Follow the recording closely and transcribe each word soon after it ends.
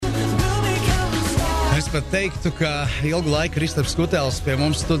pat teiktu, ka ilgu laiku Kristaps Kutels pie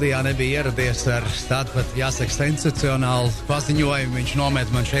mums studijā nebija ieradies ar tādu pat, jāsaka, sensacionālu paziņojumu. Viņš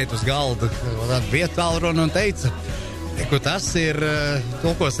nomet man šeit uz galda vietālu runu un teica, reku, tas ir,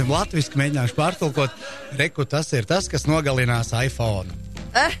 tulkosim latviski, mēģināšu pārtulkot, reku, tas ir tas, kas nogalinās iPhone.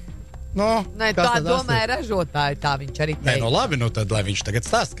 No, nē, tā domāja ražotāji, tā viņš arī teica. Nē, no labi, nu tad, lai viņš tagad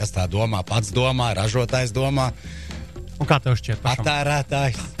stāst, kas tā domā, pats domā, ražotājs domā. Un kā tev šķiet pašam?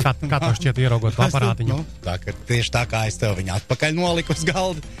 Patērētājs. Kā tev šķiet ieraugot to aparātiņu? Tieši tā, kā es tev viņu atpakaļ noliku uz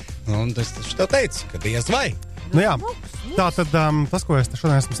galda. Un es tev teicu, ka diez vai. Nu jā, tā tad tas, ko es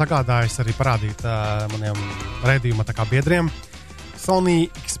šodien esmu sagādājis, arī parādīt maniem raidījuma tā kā biedriem. Sony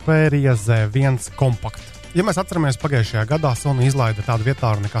Xperia Z1 Compact. Ja mēs atceramies, pagājušajā gadā Sony izlaida tādu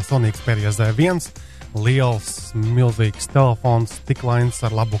vietāru nekā Sony Xperia Z1. Liels, milzīgs telefons, tiklains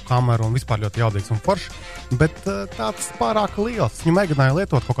ar labu kameru un vispār ļoti jaudīgs un foršs. Bet tāds pārāk liels. Viņu mēģināja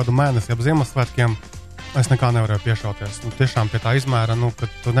lietot kaut kādu mēnesi ap Ziemassvētkiem. Es nekā nevarēju piešauties. Tiešām pie tā izmēra, ka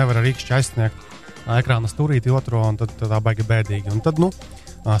tu nevari rīkšķi aizsniegt ekrāna stūrīti otro, un tad tā baigi bēdīgi. Un tad,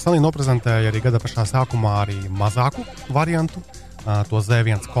 Sony noprezentēja arī gada pašā sākumā arī mazāku variantu, to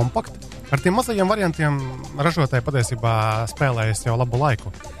Z1 Compact. Ar tiem mazajiem variantiem ražotāji patiesībā spēlējas jau labu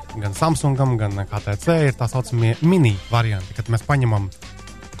laiku. Gan Samsungam, gan HTC ir tā saucamie mini varianti, kad mēs paņemam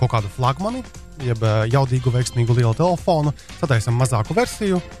kaut kādu flagmani, jeb jaudīgu, veiksmīgu lielu telefonu, sataisam mazāku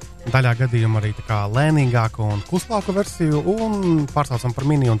versiju, daļā gadījumā arī tā kā lēnīgāku un kluslāku versiju un pārsaucam par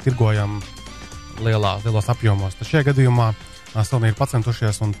mini un tirgojam lielos apjomos. Tad šajā gadījumā Sony ir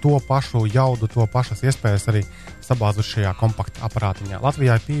pacentušies un to pašu jaudu, to pašas iespējas arī sabāzus šajā kompakta aparātiņā.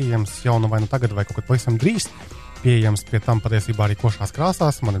 Latvijā ir pieejams jau vai nu tagad vai kaut kad pavisam drīz. Pieejams pie tam patiesībā arī košās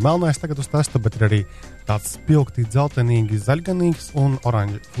krāsās. Man ir melnais tagad uz testu, bet ir arī tāds spilgti, dzeltenīgi, zaļganīgs un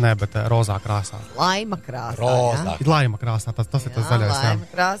oranži, bet rozā krāsā. Laima krāsā, rozā. Jā? Laima krāsā, tas ir tas zaļais. Laima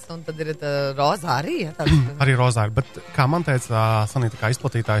krāsa, un tad ir rozā arī. Arī rozā ir, bet kā man teica Sony tā kā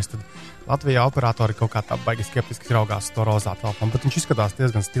izplatītājs, tad Latvijā operatori kaut kā tā baigi skeptiski raugās uz to rozā telefonu, bet viņš izskatās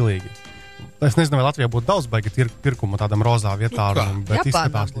diezgan stilīgi. Es nezinu, vai Latvijā būtu daudz baigi pirkumu tādam rozā vietārum, bet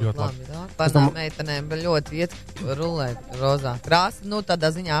izskatās ļoti labi. Pārnām meitenēm ļoti iet rulēt rozā krāsa, tādā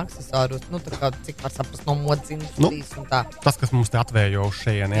ziņā aksesuārus, tā kā cik var saprast no modas industrijas un tā. Tas, kas mums te atvējo uz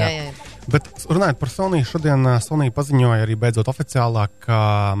šejieni, jā. Bet runājot par Sony, šodien Sony paziņoja arī beidzot oficiālāk, ka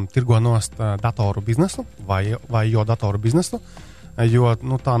tirgo nost datoru biznesu vai jo datoru biznesu. Jo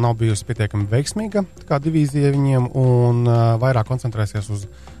tā nav bijusi pietiekami veiksmīga kā divīzija viņiem un vairāk koncentrēsies uz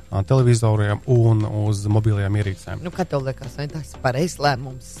televizoriem un uz mobilajām ierīcēm. Kā tev liekas, vai tas ir pareizs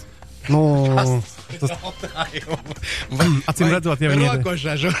lēmums? Acīm redzot, ja viņi ir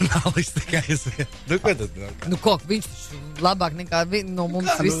rokošā žurnālistika. Ko, viņš labāk nekā no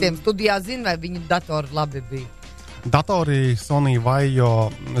mums visiem studijā zina, vai viņu datori labi bija? Datori Sony vai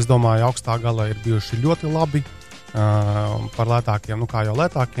jo, es domāju, augstā gala ir bijuši ļoti labi. Par lētākiem, kā jau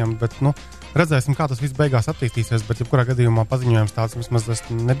lētākiem, bet, redzēsim, kā tas viss beigās attīstīsies, bet jebkurā gadījumā paziņojums tāds vismaz es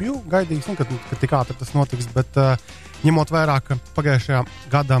nebiju gaidījis, kad tik ātri tas notiks, bet ņemot vērā, ka pagājušajā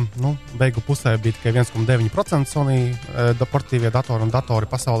gada, beigu pusē bija tikai 1,9% Sony portīvie datori un datori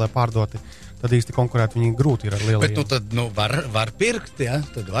pasaulē pārdoti, tad īsti konkurēt viņi grūti ir ar lielajiem. Bet tad, var pirkt, ja?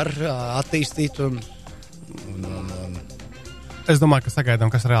 Tad var attīstīt un... Es domāju, ka sagaidām,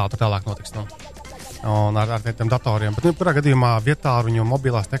 kas reāli tur tālāk notiks, un ar tiem datoriem. Bet, kurā gadījumā vietāruņu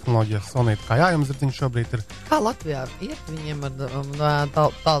mobilās tehnoloģijas Sony kā jājumzirdziņš šobrīd ir. Kā Latvijā iet viņiem ar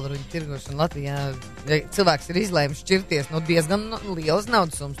tālruņu tirgošanu? Latvijā cilvēks ir izlēmis šķirties no diezgan lielas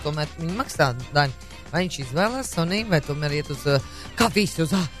naudas summas, tomēr viņi maksā daļu. Vai viņš izvēlās Sony vai tomēr iet uz kafijas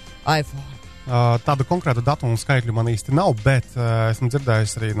uz iPhone? Tādu konkrētu datu un skaitļu man īsti nav, bet esmu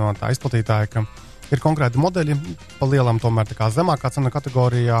dzirdējis arī no tā izplatītāja, ka ir konkrēti modeļi, pa lielam tomēr tā kā zemākā cena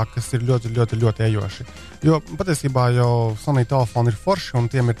kategorijā, kas ir ļoti, ļoti, ļoti ejoši. Jo patiesībā jau Sony telefoni ir forši, un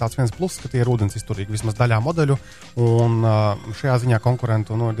tiem ir tāds viens pluss, ka tie ir ūdens izturīgi, vismaz daļā modeļu, un šajā ziņā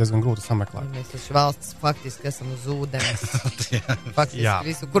konkurentu diezgan grūti sameklēt. Mēs taču valsts faktiski esam uz ūdens. Faktiski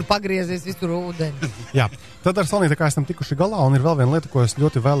visu, kur pagriezies, visur ūdeni. Jā, tad ar Sony tā kā esam tikuši galā, un ir vēl viena lieta, ko es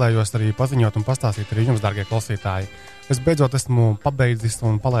ļoti vēlējos arī paziņot un pastāstīt arī jums, dārgie klausītāji. Es beidzot esmu pabeidzis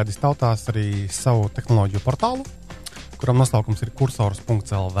un palaidis tautās arī savu tehnoloģiju portālu, kuram nosaukums ir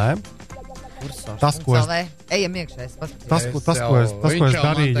kursors.lv. Ejam iekšā, es paskatījos. Tas, ko es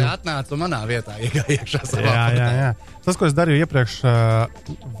darīju... Viņš jau atnāca manā vietā, iekšā savā portālā. Jā. Tas, ko es darīju iepriekš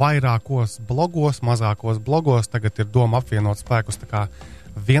vairākos blogos, mazākos blogos, tagad ir doma apvienot spēkus tā kā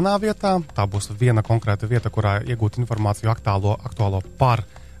vienā vietā. Tā būs viena konkrēta vieta, kurā iegūt informāciju aktuālo par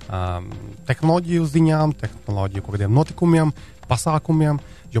tehnoloģiju ziņām, tehnoloģiju kaut kādiem notikumiem, pasākumiem,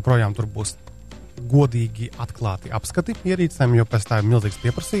 joprojām tur būs godīgi atklāti apskati ierīcēm, jo pēc tā ir milzīgs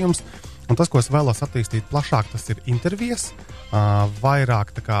pieprasījums. Un tas, ko es vēlos attīstīt plašāk, tas ir intervijas,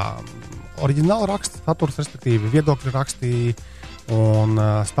 vairāk tā kā oriģināla raksts, saturs, respektīvi viedokļu rakstī un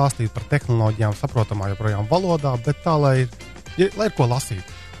stāstīt par tehnoloģijām saprotamā joprojām valodā, bet tā, lai ir ko lasīt.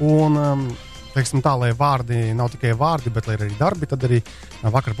 Un, teiksim tā, lai vārdi nav tikai vārdi, bet lai ir arī darbi, tad arī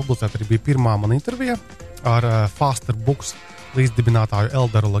vakar publicēta arī bija pirmā mana intervija ar Faster Books līdzdibinātāju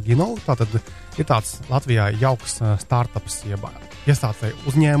Eldaru Laginovu. Tātad ir tāds Latvijā jauks startups, iesācēju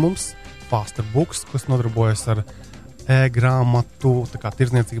uzņēmums Faster Books, kas nodarbojas ar e-grāmatu, tā kā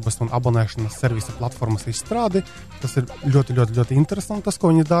tirdzniecības un abonēšanas servisa platformas izstrādi. Tas ir ļoti, ļoti, ļoti interesanti, tas,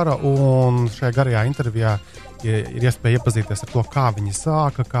 ko viņi dara, un šajā garajā intervijā ir iespēja iepazīties ar to, kā viņi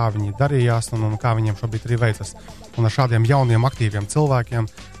sāka, kā viņi darījās un kā viņiem šobrīd arī veicas. Un ar šādiem jauniem, aktīviem cilvēkiem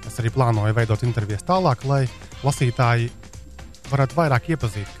es arī plānoju veidot intervijas tālāk, lai lasītāji varētu vairāk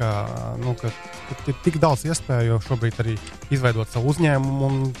iepazīt, ka ir tik daudz iespēju šobrīd arī izveidot savu uzņēmumu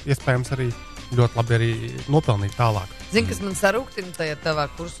un iespējams arī ļoti labi arī nopelnīt tālāk. Zini, kas man sarūktina tajā tavā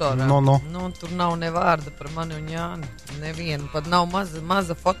kursorā? No. Tur nav ne vārda par mani un Jāni. Nevienu, pat nav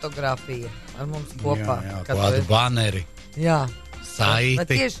maza fotografija ar mums kopā. Jā, tādu baneri. Jā. Saiti.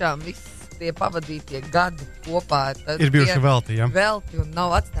 Bet tiešām viss tie pavadītie gadi kopā. Ir bijuši velti, ja? Velti un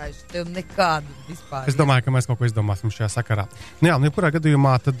nav atstājuši tev nekādu vispār. Es domāju, ka mēs kaut ko izdomāsim šajā sakarā. Jebkurā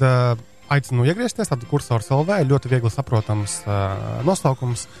gadījumā tad aicinu iegriezties, tad kursors LV, ļoti viegli saprotams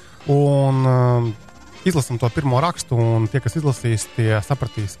nosaukums. Un izlasam to pirmo rakstu, un tie, kas izlasīs, tie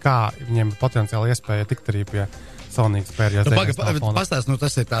sapratīs, kā viņiem ir potenciāli iespēja tikt arī pie Sony Xperia Z. Pastāst,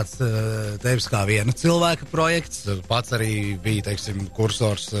 tas ir tāds tevis kā viena cilvēka projekts, pats arī bija, teiksim,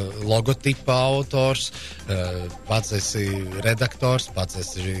 kursors logotipa autors, pats esi redaktors, pats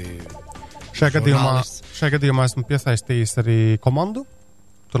esi Šajā gadījumā esmu piesaistījis arī komandu.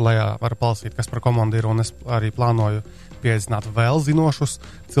 Tur, lai var palasīt, kas par komandu ir, un es arī plānoju pieaicināt vēl zinošus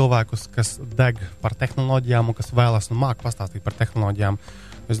cilvēkus, kas deg par tehnoloģijām un kas vēlas un māk pastāstīt par tehnoloģijām.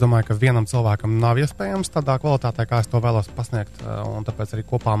 Es domāju, ka vienam cilvēkam nav iespējams tādā kvalitātē, kā es to vēlos pasniegt, un tāpēc arī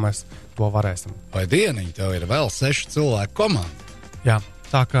kopā mēs to varēsim. Vai dieniņ, tev ir vēl 6 cilvēku komanda? Jā,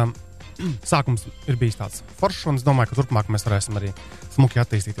 tā kā sākums ir bijis tāds foršs, un es domāju, ka turpmāk mēs varēsim arī smuki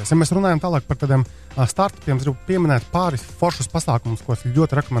attīstīties. Ja mēs runājam tālāk par tādiem startupiem, es gribu pieminēt pāris foršus pasākumus, ko es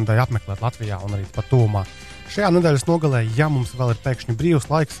ļoti rekomendēju apmeklēt Latvijā un arī pat tuvumā. Šajā nedēļas nogalē, ja mums vēl ir pēkšņi brīvs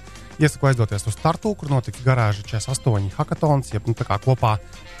laiks, iesaku aizdoties uz Tartu, kur notiks garāža 48 hackathons, tā kā kopā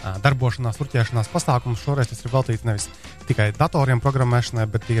darbošanās, urķēšanās pasākums. Šoreiz tas ir veltīts nevis tikai datoriem programmēšanai,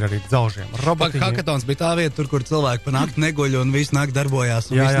 bet ir arī dzelžiem, robotiem. Hackathons bija tā vieta, kur cilvēki pa nakti neguļ un visu nakti darbojās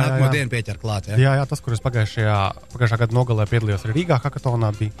un visu nākamo dienu pieķer klāt. Jā, tas, kur es pagājušā gada nogalē piedalījos arī Rīgā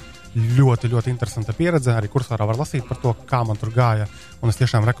hackathonā, bija ļoti, ļoti interesanta pieredze. Arī kursorā var lasīt par to, kā man tur gāja, un es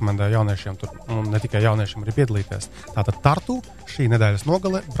tiešām rekomendēju jauniešiem tur, un ne tikai jauniešiem, arī piedalīties. Tātad Tartu šī nedēļas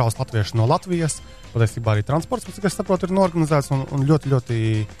nogale brauc latvieši no Latvijas. Patiesībā arī transports, cik es saprotu, ir norganizēts un ļoti, ļoti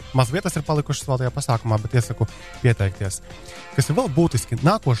maz vietas ir palikušas vēl tajā pasākumā, bet iesaku pieteikties. Kas ir vēl būtiski,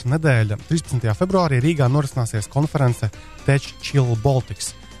 nākošā nedēļa, 13. februārī Rīgā norisināsies konference Tech Chill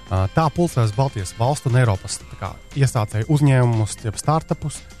Baltics. Tā pulcēs Baltijas valstu un Eiropas iesācēju uzņēmumus,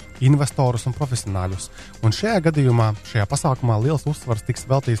 startupus, investorus un profesionāļus. Un šajā gadījumā, šajā pasākumā liels uzsvars tiks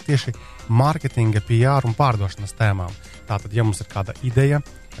veltīts tieši mārketinga, PR un pārdošanas tēmām. Tātad, ja mums ir kāda ideja,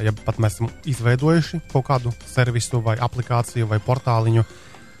 ja pat mēs esam izveidojuši kaut kādu servisu vai aplikāciju vai portāliņu,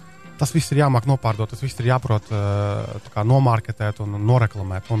 tas viss ir jāmāk nopārdot, tas viss ir jāprot nomārketēt un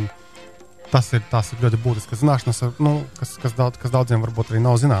noreklamēt. Un tas ir ļoti būtiskas zināšanas, kas daudziem varbūt arī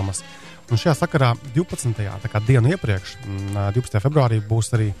nav zināmas. Un šajā sakarā 12. dienu iepriekš, 12. februārī,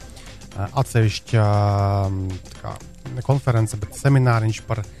 būs arī atsevišķa ne konference, bet semināriņš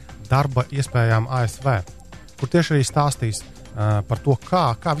par darba iespējām ASV, kur tieši arī stāstīs par to,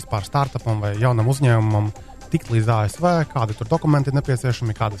 kā vispār startupam vai jaunam uzņēmumam tikt līdz ASV, kādi tur dokumenti ir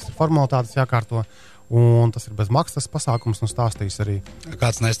nepieciešami, kādas ir formalitātes jākārto. Un tas ir bez maksas pasākums un stāstīs arī.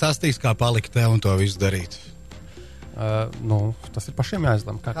 Kāds nestāstīs, kā palikt te un to visu darīt? Tas ir pašiem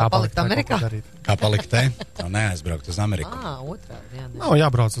jāizlem. Kā palikt Amerikā? Kā palikt te? Nav neaizbraukt uz Ameriku. Otrādi. Nav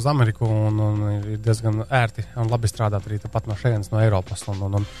jābrauc uz Ameriku un ir diezgan ērti un labi strādāt arī tāpat no šejienes, no Eiropas.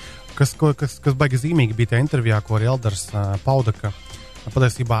 Un kas baigi zīmīgi bija tajā intervijā, ko arī Eldars pauda, ka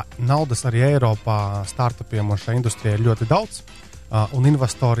patiesībā naudas arī Eiropā startupiem un šai industrijai ir ļoti daudz. Un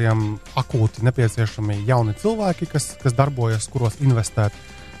investoriem akūti nepieciešami jauni cilvēki, kas darbojas, kuros investēt.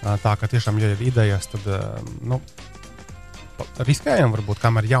 Tā ka tiešām, ja ir idejas, tad riskējam varbūt,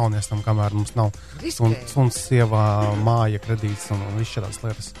 kamēr jauniesam, kamēr mums nav suns, sieva, māja, kredīts un viss šādas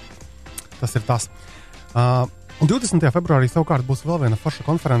lietas. Tas ir tas. Un 20. februārī savukārt būs vēl viena forša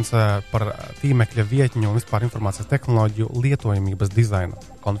konference par tīmekļa vietņu un vispār informācijas tehnoloģiju lietojamības dizaina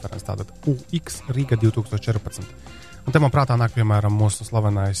konference, tātad UX Rīga 2014. Un te man prātā nāk, piemēram, mūsu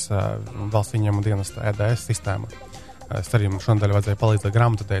slavenais valsts ieņēmuma dienesta EDS sistēma. Es arī šodien vajadzēja palīdzēt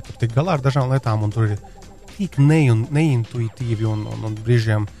grāmatvedēji tur tik galā ar dažām lietām, un tur ir tik neintuitīvi un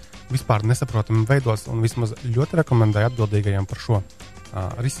brīžiem vispār nesaprotami veidots, un vismaz ļoti rekomendēju atbildīgajiem par šo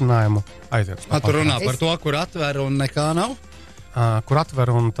risinājumu aiziet. Tu runā par to, kur atver un nekā nav? Kur atver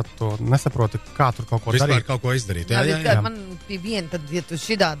un tad tu nesaproti, kā tur kaut ko vispār darīt. Kaut ko izdarīt. Jā. Man bija viena, tad, ja tu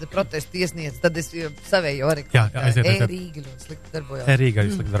šitādi protesti iesniedz, tad es savēju arī. Jā, aiziet. E-Rīga ļoti slikti darbojas. E-Rīga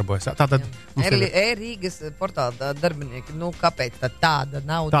arī slikti darbojas. Tātad E-Rīgas portāla darbinieki, kāpēc tāda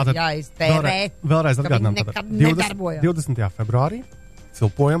nauda jāiztērē? Vēlreiz atgādinām. 20. februārī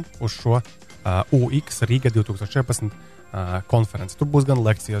cilpojam uz šo UX Rīga 2014 konferenci. Tur būs gan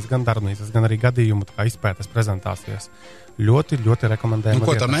lekcijas, gan darbnīcas, gan arī gadījumu izpētes prezentācijas. Ļoti, ļoti rekomendējam.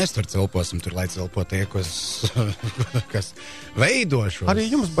 Ko tā mēs tur cilposim? Tur, lai cilpo tie, kas veido šo. Arī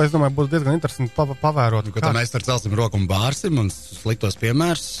jums, es domāju, būs diezgan interesanti pavērot. Tā mēs tur celsim roku un bārsim un sliktos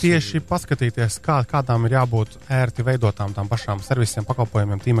piemērs. Tieši paskatīties, kādām ir jābūt ērti veidotām tām pašām servisiem,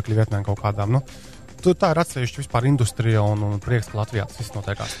 pakalpojumiem, tīmekļa vietnēm kaut kādām. Tā ir atsevišķi vispār industrija un prieks, ka Latvijā tas viss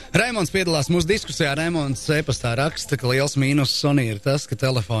notiekās. Raimonds piedalās mūsu diskusijā. Raimonds e-pastā raksta, ka liels mīnus Sony ir tas, ka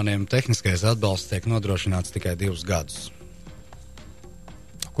telefoniem tehniskais atbalsts tiek nodrošināts tikai 2 gadus.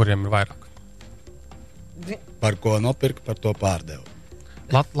 Kuriem ir vairāk? Par ko nopirka, par to pārdevu.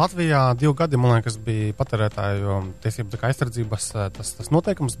 Latvijā 2 gadi, man liekas, bija patērētāju tiesību aizsardzības tas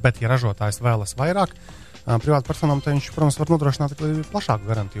noteikums, bet ja ražotājs vēlas vairāk, privātu personām, tad viņš, protams, var nodrošināt plašāku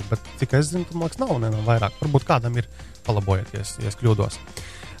garantiju, bet cik es zinu, tad, man liekas, nav vairāk. Varbūt kādam ir, palabojieties, ja es kļūdos.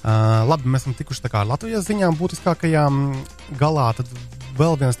 Labi, mēs esam tikuši tā kā Latvijas ziņām būtiskākajām galā, tad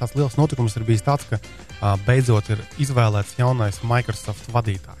vēl viens tāds liels notikums ir bijis tāds, ka beidzot ir izvēlēts jaunais Microsoft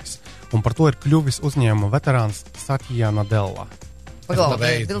vadītājs. Un par to ir kļuvis uzņēmuma veterāns Satya Nadella.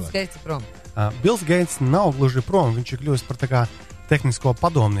 Bills Gates ir prom. Bills Gates nav gluži prom, viņš ir kļuvis par tā kā tehnisko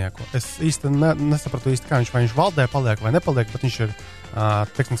padomnieku. Es īsti nesapratu kā viņš valdē paliek vai nepaliek, bet viņš ir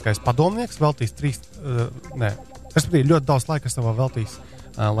tehniskais padomnieks, veltīs respektīvi ļoti daudz laika savā veltīs,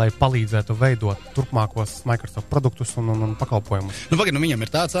 lai palīdzētu veidot turpmākos Microsoft produktus un pakalpojumus. Viņam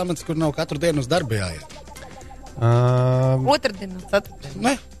ir tāds amats, kur nav katru dienu uz darbu jāiet. Otradien un ceturtdien.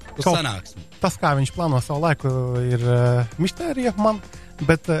 Ne, uz sanāksmi. Tas, kā viņš plāno savu laiku, ir mistērija man,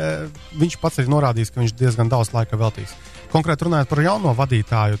 bet viņš pats ir norādījis, ka viņš diezgan daudz laika veltīs. Konkrēti runājot par jauno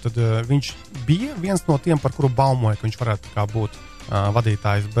vadītāju, tad viņš bija viens no tiem, par kuru baumoja, ka viņš varētu būt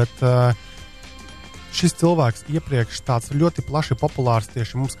vadītājs, bet šis cilvēks iepriekš tāds ļoti plaši populārs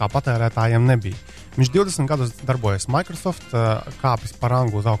tieši mums kā patērētājiem nebija. Viņš 20 gadus darbojas Microsoft, kāpis par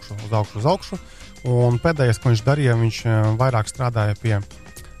rangu uz augšu, un pēdējais, ko viņš darīja, viņš vairāk strādāja pie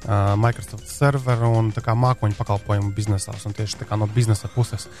Microsoft serveru un tā kā mākoņu pakalpojumu biznesās, un tieši tā kā no biznesa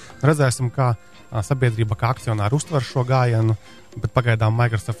puses. Redzēsim, kā sabiedrība, kā akcionāri uztver šo gājienu, bet pagaidām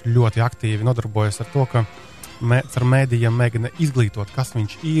Microsoft ļoti aktīvi nodarbojas ar to, ka ar mēdījiem mēģina izglītot, kas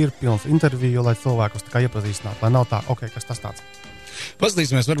viņš ir, pilns interviju, lai cilvēkus tā kā iepazīstinātu, lai nav tā, kas tas tāds.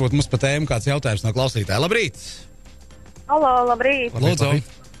 Paskatīsimies, varbūt mums pa tēmu kāds jautājums no klausītāja. Labrīt! Halo, labrīt! Lūdzu!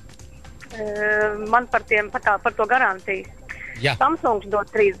 Man par to garantiju. Jā. Samsungs dod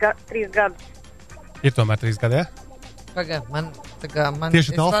 3 gadus. Ir tomēr 3 gadi, ja? Man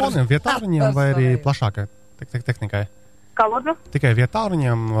tieši telefoniem, vietāruņiem vai arī plašākai tehnikai? Kā lūdzu? Tikai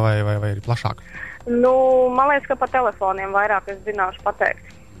vietāruņiem vai arī plašāk? Man liekas, ka pa telefoniem vairāk es zināšu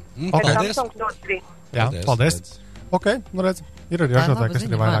pateikt. Okay. Samsungs dod 3. Jā, paldies. Ok, redz, ir arī ražotāji, kas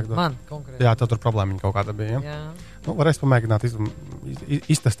arī vairāk dod. Man konkrēti. Jā, tad tur problēmiņa kaut kāda bija, ja? Varēs pamēģināt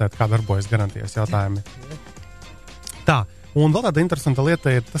iztestēt, kā darbojas garantijas jautājumi. Tā. Un vēl tāda interesanta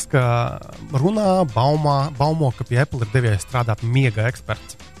lieta ir tas, ka runā, baumo, ka pie Apple ir devies strādāt miega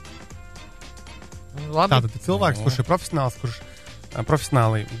eksperts. Tātad ir cilvēks, kurš ir profesionāls, kurš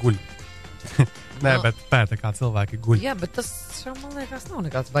profesionāli guļ. Nē, bet pēta, kā cilvēki guļ. Jā, bet tas, man liekas, nav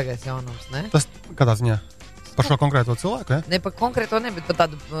nekāds baigais jaunums, ne? Tas kādā ziņā? Par šo konkrēto cilvēku, ja? Ne par konkrēto, bet par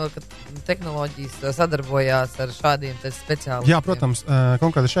tādu, ka tehnoloģijas sadarbojās ar šādiem speciālistiem. Jā, protams,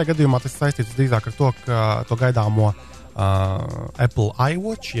 konkrēti šajā gadījumā tas saistīts drīzāk ar to, ka to gaidāmo Apple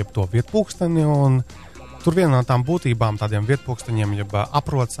iWatch, jeb to vietpulksteni, un tur viena no tām būtībām, tādiem vietpulksteņiem, jeb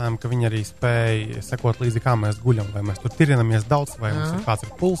aprocēm, ka viņi arī spēj sekot līdzi, kā mēs guļam, vai mēs tur tirinamies daudz, vai mums ir kāds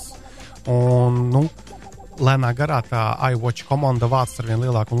ir puls, un, lēnā garā tā iWatch komanda vāc ar vien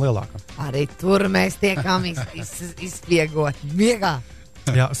lielāku un lielāku. Arī tur mēs tiekam izspiegot. Miegā!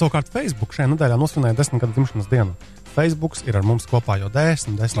 Jā, savukārt Facebook šajā nedēļā nosvinēja 10 gadu dzimšanas dienu. Facebook ir ar mums kopā jau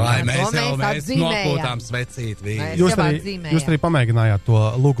 10 Vai gadus. mēs nopūtām svecīt. Jūs arī pamēģinājāt to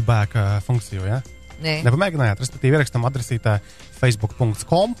look back funkciju, ja? Nē. Nepamēģinājāt, respektīvi ierakstam adresītē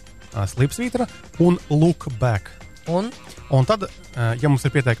facebook.com slīpsvītra un look back. Un tad, ja mums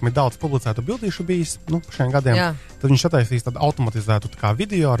ir pietiekami daudz publicētu bildīšu bijis, šiem gadiem, tad viņš ataisīs tad automatizētu tā kā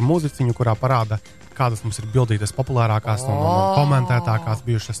video ar mūziciņu, kurā parāda, kādas mums ir bildītas populārākās un komentētākās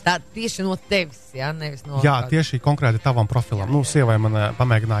bijušas. Tā tieši no tevis, nevis no... Jā, tieši konkrēti tavam profilam. Sievai man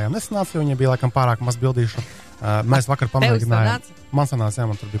pamēģinājām nesanāca, jo viņai bija laikam pārāk maz bildīšu. Mēs vakar pamēģinājām. Man sanāca,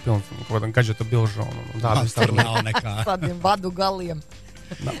 man tur bija pilns gadžeta bilžu un tādas. Tur nav nekā. Tādiem vadu galiem.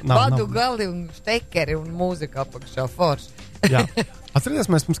 Vadu gali un štekeri un mūzika apakšā forši. Jā. Atcerieties,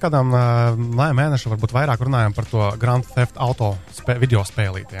 mēs pirms kādām mēnešu varbūt vairāk runājam par to Grand Theft Auto video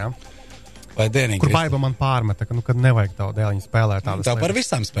spēlīti, ja? Vai dienīgi? Kur Baiba man pārmeta, kad nevajag tavu dēliņu spēlēt tādas. Tā par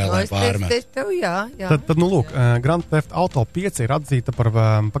visām spēlēm pārmet. Tad, lūk, Grand Theft Auto 5 ir atzīta par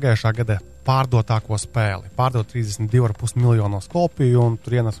pagājušā gada pārdotāko spēli. Pārdot 32,5 miljonos kopiju un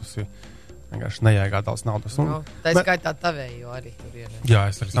tur ienesusi vienkārši nejēgā daudz naudas. Tā skaitā tavējo arī tur ienes. Jā,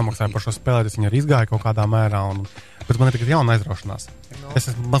 es arī samaksāju par šo spēli, es viņu arī izgāju kaut kādā mērā, bet man ir tagad jauna aizraušanās. Es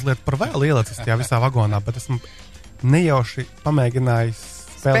esmu mazliet par vēlu ielicis tajā visā vagonā, bet esmu nejauši pamēģinājis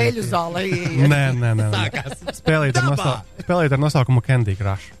spēļu zālē. Nē. Spēlīt ar nosaukumu Candy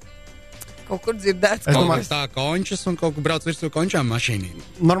Crush. Kaut kur dzirdēts. Es domāju, tā končas un kaut kur brauc virsū končām mašīnīm.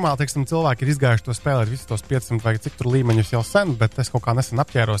 Normāli, teiksim, cilvēki ir izgājuši to spēlēt visus tos 500 vai cik tur līmeņus jau sen, bet es kaut kā nesen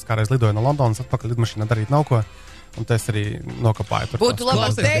apķēros, kādreiz lidoju no Londonas atpakaļ lidmašīnā darīt nav ko. Un te es arī nokapāju. Būtu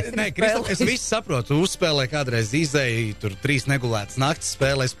labāk teikt, es visu saprotu, uzspēlē kādreiz izēju, tur 3 negulētas naktas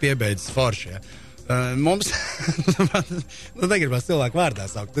spēlēs piebeidz forši. Mums, negribas cilvēku vārdā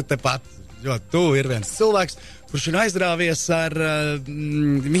saukt, tepat, jo tu ir viens cilvēks, kurš ir aizrāvies ar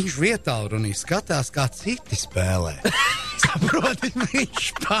viņš vietālrunī skatās, kā citi spēlē. Saproti,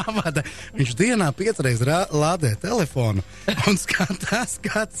 viņš dienā 5 reizes lādē telefonu un skatās,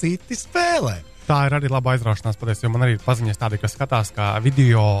 kā citi spēlē. Tā ir arī laba aizraušanās, patiesi, jo man arī ir paziņas tādi, kas skatās kā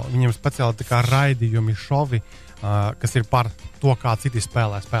video, viņiem speciāli tā kā raidījumi, šovi, kas ir par to, kā citi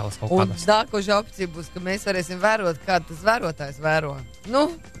spēlēs kaut kādas. Un nākošā opcija būs, ka mēs varēsim vērot, kā tas vērotājs vēro.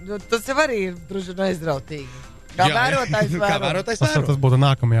 Tas jau arī ir druži aizrautīgi. Kā vērotājs vēro. Tas būtu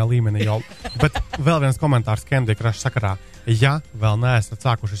nākamajā līmenī jau. Bet vēl viens komentārs Candy Crush sakarā. Ja vēl neesat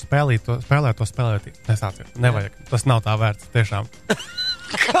sākuši spēlēt to, nesāciet. Nevajag. Tas nav tā vērts, tiešām.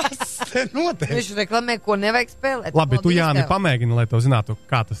 Kas te notiek? Viņš reklamē, ko nevajag spēlēt. Labi, tu Jāni pamēģini, lai to zinātu,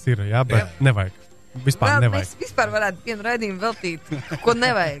 kā tas ir, jā, bet nevajag. Vispār nevajag. Mēs vispār varētu vienu raidījumu veltīt, ko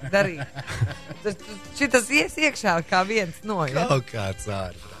nevajag darīt. Šitas ies iekšā kā viens no, ja? Kaut kāds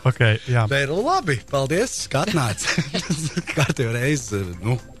ārā. Okay, jā. Tā ir labi, paldies, ka atnāc. Kārtējo reizi,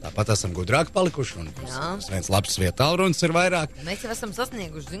 tāpat esam gudrāki palikuši, un viens labs vietālrunis ir vairāk. Mēs jau esam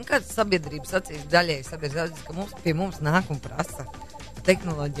sasnieguši, kāds sabiedrības acīs daļēji sabiedrības, ka pie mums nāk un prasa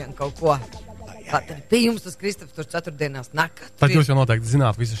tehnoloģijām kaut ko. Tad pie jums tas Kristofs tur 4 dienās nāk. Tad jūs jau noteikti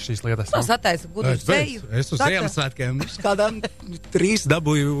zināt visas šīs lietas. Tas ataisa gudru seju. Es uz Ziemassvētkiem uz kādām 3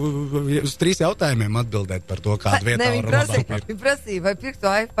 dabūju, uz 3 jautājumiem atbildēt par to, kādu vietā varam labāk. Viņa prasīja, vai pirkt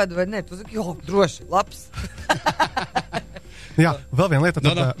to iPad vai ne. Tu saki, droši, labs. Jā, vēl viena lieta,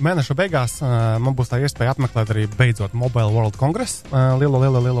 tad mēneša beigās man būs tā iespēja apmeklēt arī beidzot Mobile World Congress,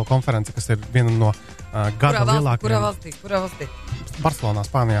 lielo konferenci, kas ir viena no gada lielākajiem. Kurā valstī? Barcelonā,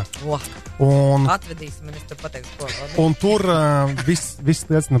 Spānijā. Atvedīsim, es te pateikšu, ko. Un tur viss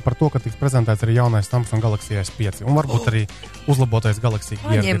liecina par to, ka tiks prezentēts arī jaunais Samsung Galaxy S5 un varbūt arī uzlabotais Galaxy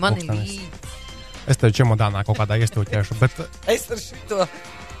Gear. Es tev čemodānā kaut kādā iestūķēšu, bet... Es ar šito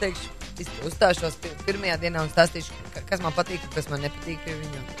teikšu. Uzstāšos pirmajā dienā un stāstīšu, kas man patīk un kas man nepatīk pie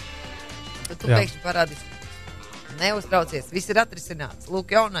viņu. Tad tu pēkšņi parādīsi. Neuztraucies, viss ir atrisināts.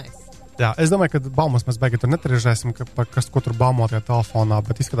 Lūk, jaunais. Jā, es domāju, ka baumas mēs beigi tur netriežēsim, ko tur baumot tajā telefonā,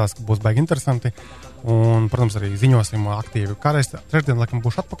 bet izskatās, ka būs beigi interesanti. Un, protams, arī ziņosim aktīvi. Kādreiz trešdien, laikam,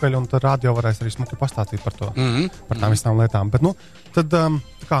 būšu atpakaļ, un tad radio varēs arī smuki pastāstīt par to, par tām visām lietām. Bet, tad,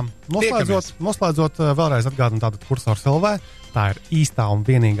 noslēdzot, vēlreiz atgādinu tātad kursors LV. Tā ir īstā un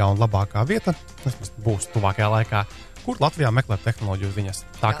vienīgā un labākā vieta, tas būs tuvākajā laikā, kur Latvijā meklēt tehnoloģiju ziņas.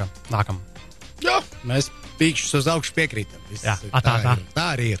 Tā kā nākam. Jā, mēs pīkšus uz augšu piekrītam. Jā, tā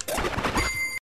arī ir.